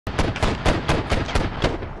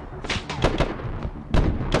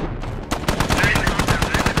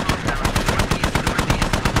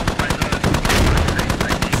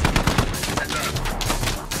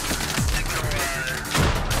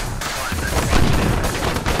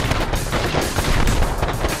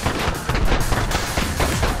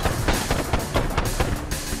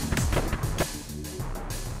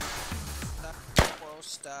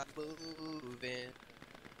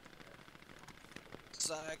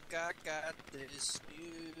I got this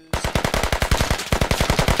music.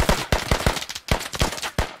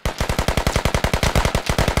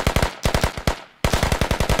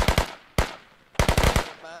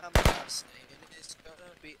 My mom saying it's gonna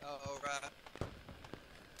be alright,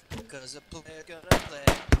 'cause a player gonna play.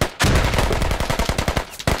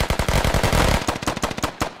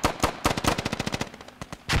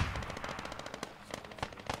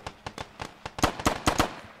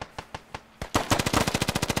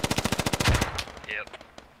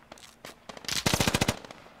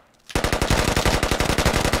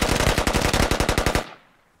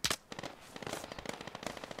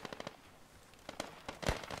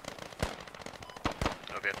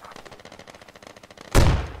 Okay.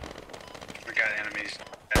 We got enemies.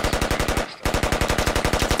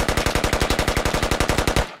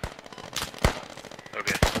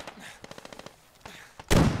 Okay.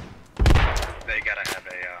 They gotta have a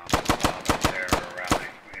up there rally.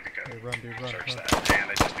 We need to go Hey, run, dude, run, search run. that. And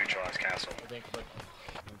they just neutralized castle. I think, but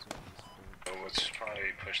So let's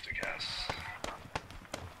probably push the gas.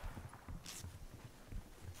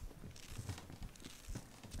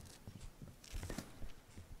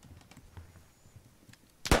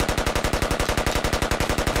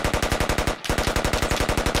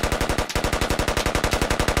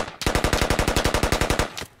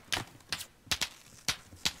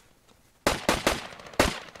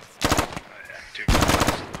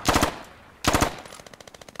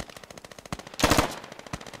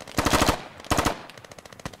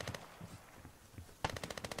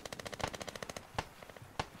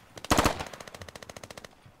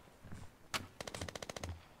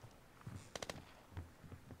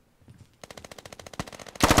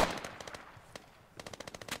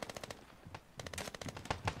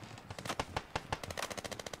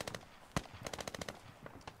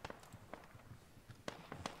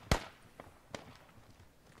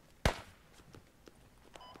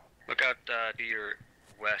 Look out to your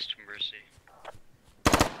west, Mercy.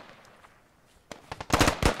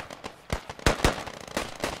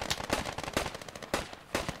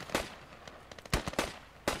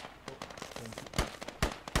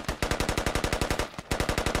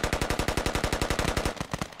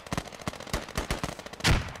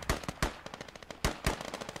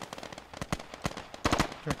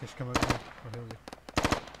 Turkish, come over here. I'll heal you.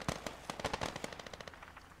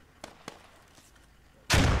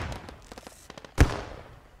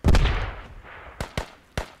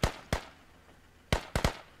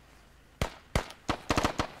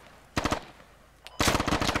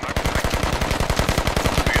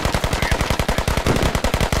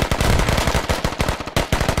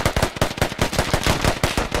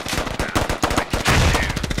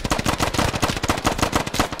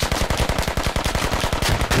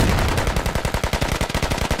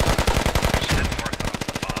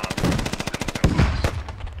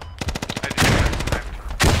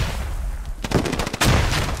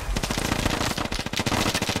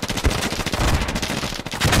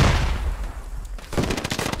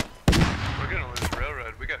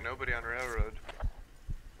 Nobody on railroad.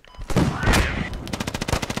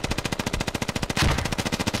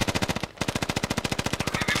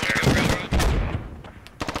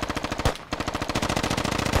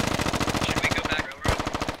 Should we go back railroad?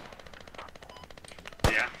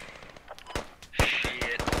 Yeah.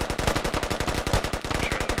 Shit.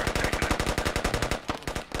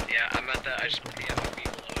 Yeah, I'm at the. I just put the FOB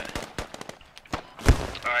below it.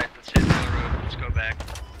 Alright, let's hit railroad. Let's go back.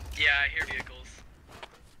 Yeah, I hear vehicles.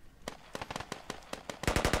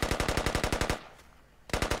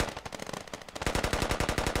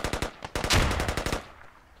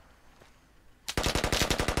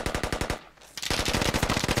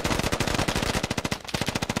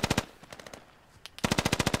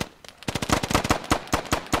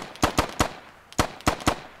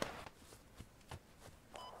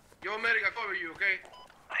 Yo, medic, I cover you, okay?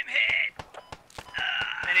 I'm hit!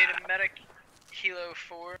 I need a medic. Kilo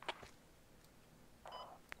 4.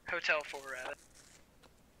 Hotel 4, rather.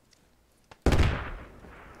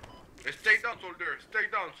 Stay down, soldier. Stay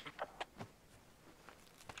down.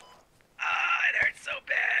 Ah, it hurts so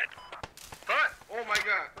bad. Cut! Oh my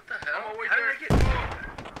god. What the hell? I'm away How there. did I get...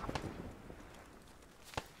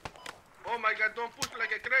 Oh my god, don't push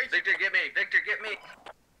like a crazy. Victor, get me! Victor, get me!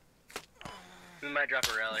 We might drop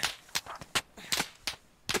a rally.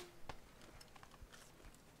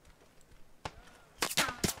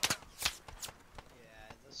 Yeah,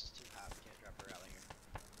 this is too hot. We can't drop a rally here.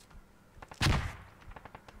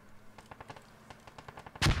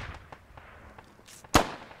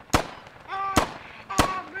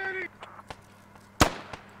 Medic!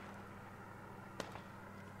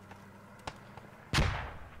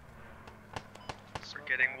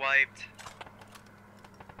 Getting wiped.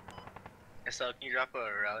 So can you drop a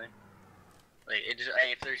rally? Like, it just,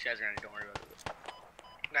 hey, if there's guys around, don't worry about it.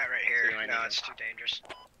 Not right So here. you might No, need it's to- too dangerous.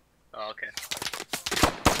 Oh, okay.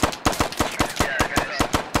 Yeah, guys,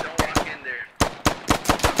 Don't walk in there.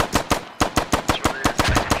 That's where there's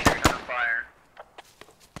shooting on fire.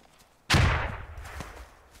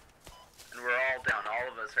 And we're all down.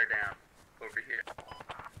 All of us are down. Over here.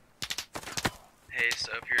 hey,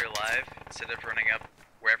 so if you're alive, instead of running up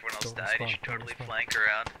where everyone else Don't died, you respond, should don't totally respond. flank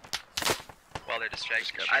around while they're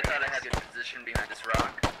distracted. I thought I had good position behind this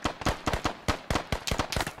rock.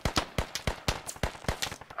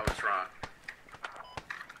 I was wrong.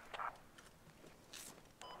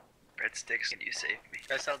 Red sticks, can you save me?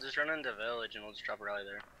 Guys, I'll just run into village and we'll just drop a rally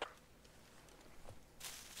there.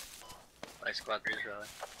 Like squad 3's rally.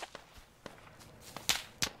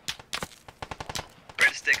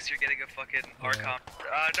 Red sticks, you're getting a fucking Archon.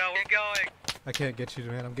 No, we're going! I can't get you,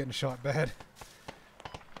 man. I'm getting shot bad.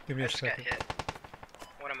 Give me I a just got second. hit.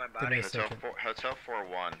 One on my Give me body. a second. Hotel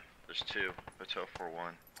 4-1. There's two. Hotel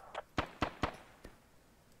 4-1.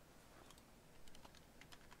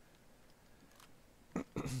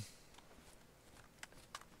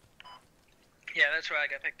 Yeah, that's where I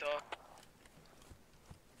got picked off.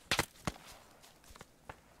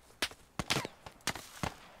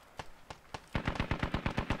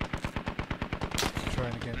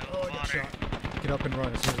 Trying again. Middle Oh, of I got water. shot. Get up and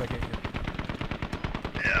run as soon as I get you.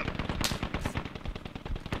 Yep.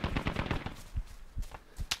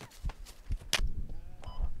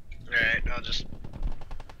 Alright, I'll just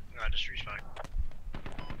respawn.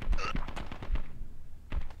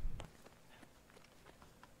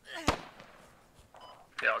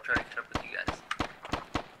 Yeah, I'll try to catch up with you guys.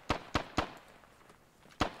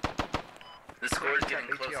 The score is getting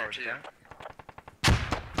closer too.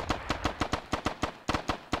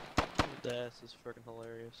 This is freaking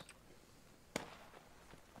hilarious.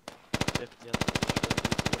 50 on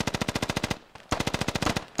the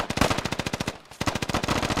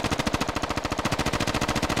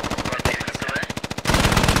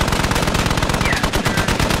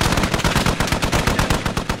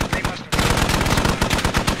They must have.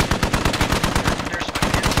 There's my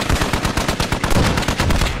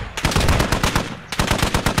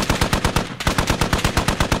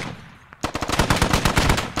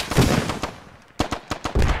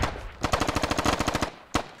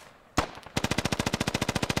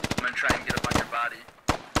I'm gonna try and get up on your body.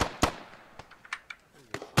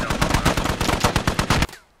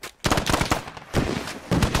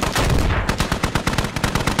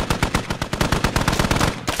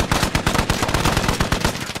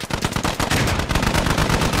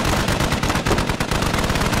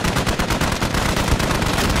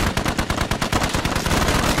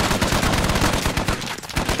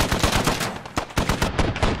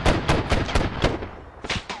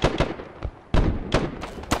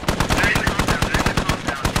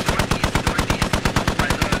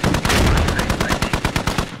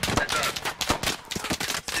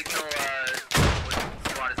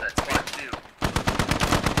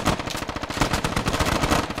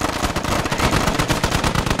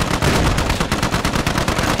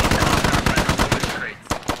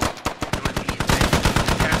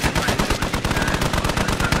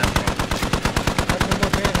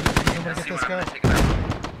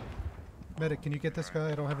 Medic, can you get this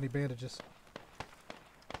guy? I don't have any bandages.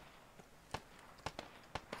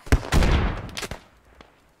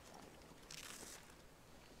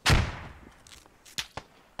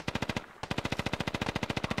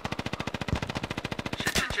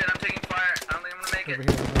 Shit, I'm taking fire. I don't think I'm gonna make Over it.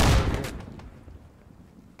 here, over here.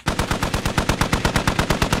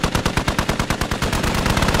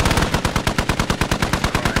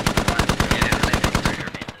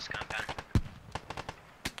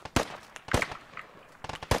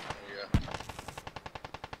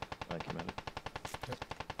 Thank you, medic.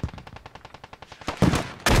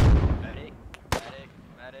 Medic, medic,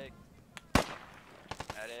 medic,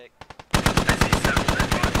 medic. I see several dead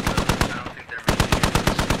bodies, but I don't think they're making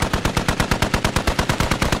it.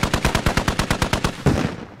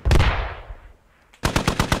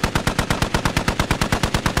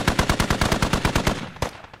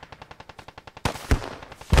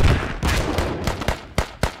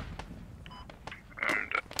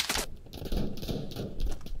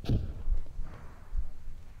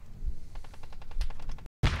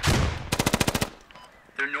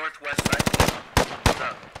 They're northwest side. What's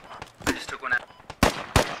up? I just took one out.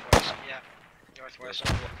 northwest. Yeah, northwest.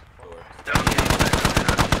 They're on the outside.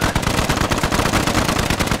 They're on the outside.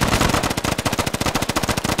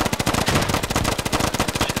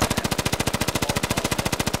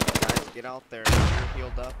 Guys, get out there. If you're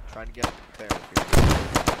healed up, try to get up there.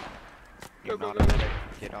 If you're not a medic,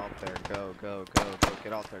 get out there. Go, go, go, go.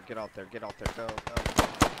 Get out there, get out there, get out there. Go, go.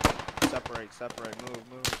 Separate, separate. Move,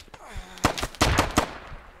 move.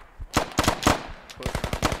 Push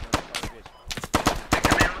on those targets. Hey,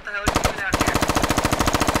 command, what the hell are you doing out here?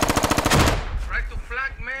 Try to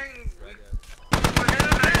flank, man. What the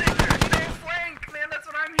hell, man? You don't flank, man. That's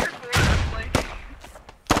what I'm here for. I'm flanking.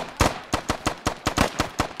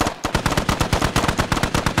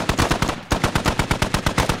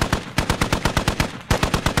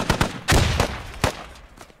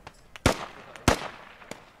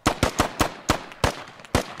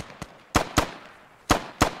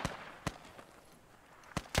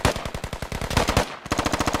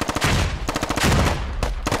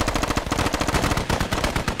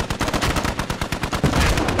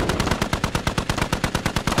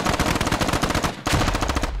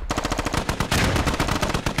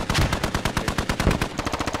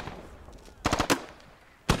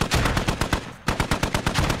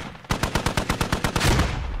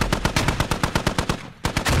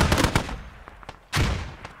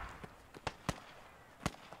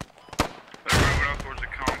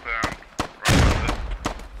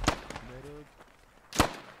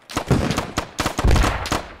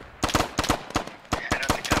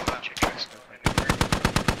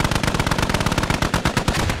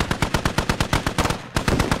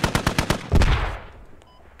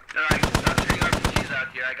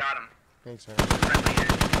 Thanks, sir.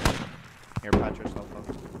 Here, pat yourself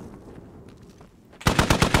up.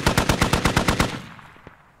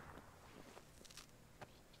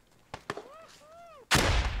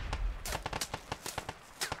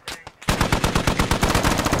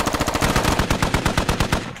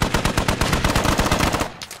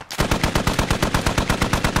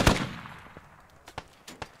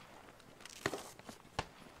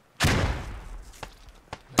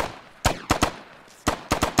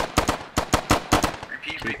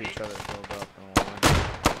 Keep each other filled up and we'll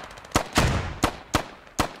win.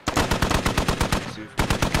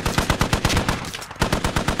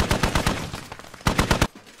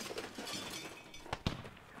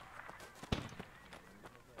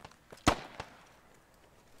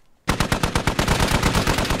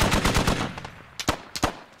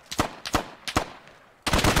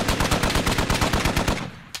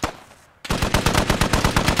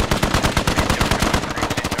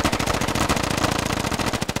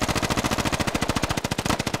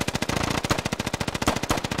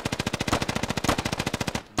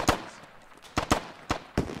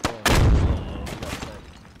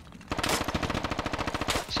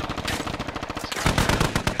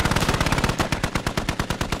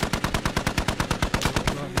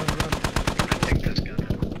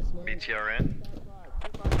 BTRN.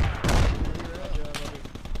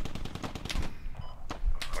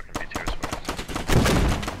 Fucking BTR's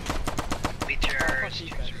BTR's.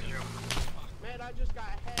 Man, I just got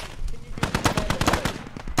head. Can you give me that?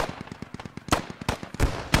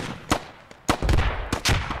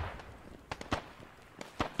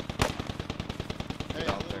 Hey,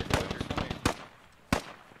 out there, go.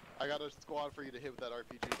 I got a squad for you to hit with that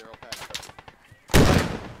RPG. They're all packed.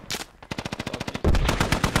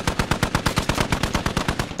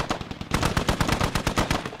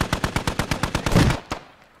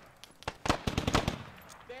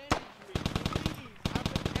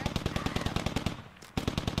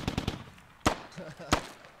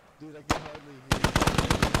 Dude, I can hardly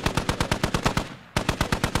hear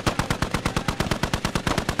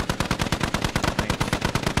Thanks.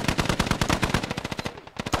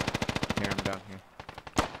 Here, I'm down here.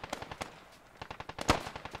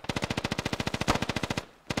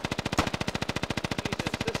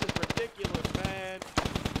 Jesus, this is ridiculous, man.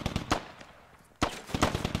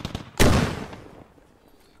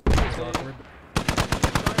 It's awkward.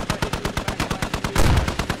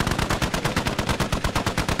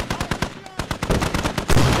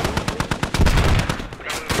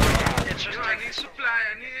 It's just I need supply.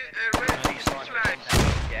 I need ready supply.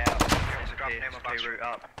 yeah. Drop name of box route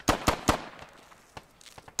up.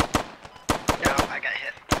 Yeah, I got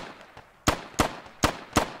hit.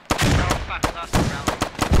 No, fuck, lost the rally.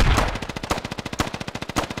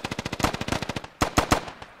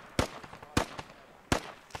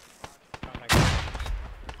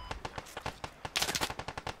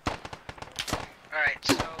 Alright,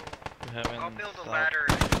 so I'll build a ladder.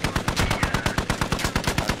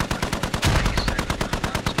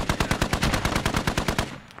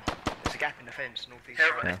 There's a gap in the fence, northeast.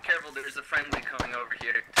 Careful, Yeah. careful, there's a friendly coming over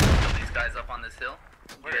here to kill these guys up on this hill.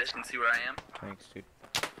 You guys can see where I am. Thanks, dude.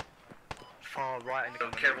 Far right in the So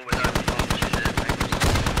corner. careful with that.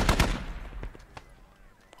 Shit.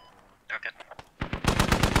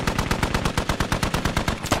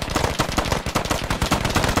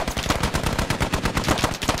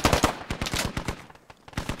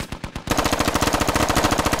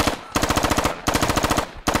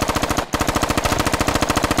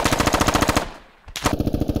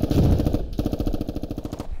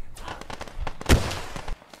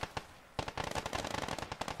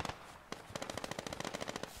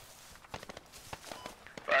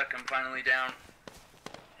 finally down.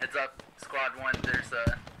 Heads up, squad 1, there's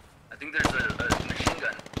a... I think there's a machine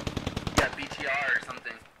gun. Yeah, BTR or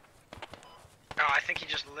something. Oh, I think he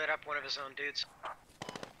just lit up one of his own dudes.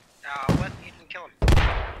 What? You didn't kill him.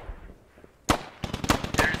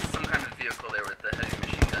 There's some kind of vehicle there with the heavy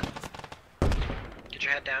machine gun. Get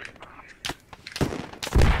your head down.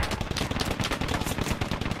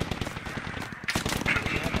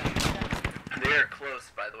 They are close,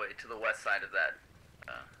 by the way, to the west side of that.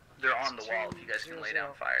 They're on the wall, if you guys can lay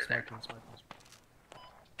down fire there.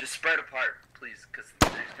 Just spread apart, please, because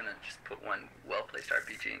they're just gonna just put one well-placed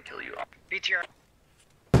RPG and kill you all. BTR.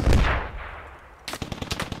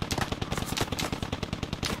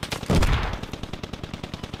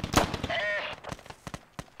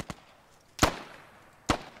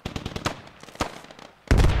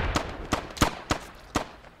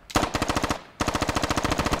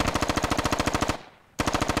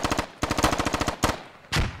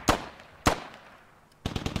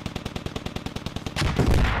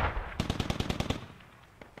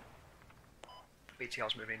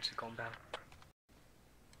 BTR's moving into combat.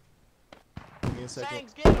 Give me a second.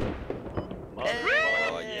 Thanks, get him. Oh,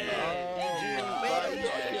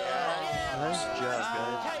 Nice job,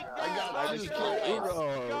 guys. I just killed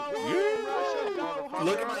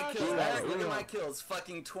Look at my kills, guys. Look at my kills.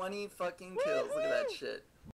 Fucking 20 fucking kills. Look at that shit.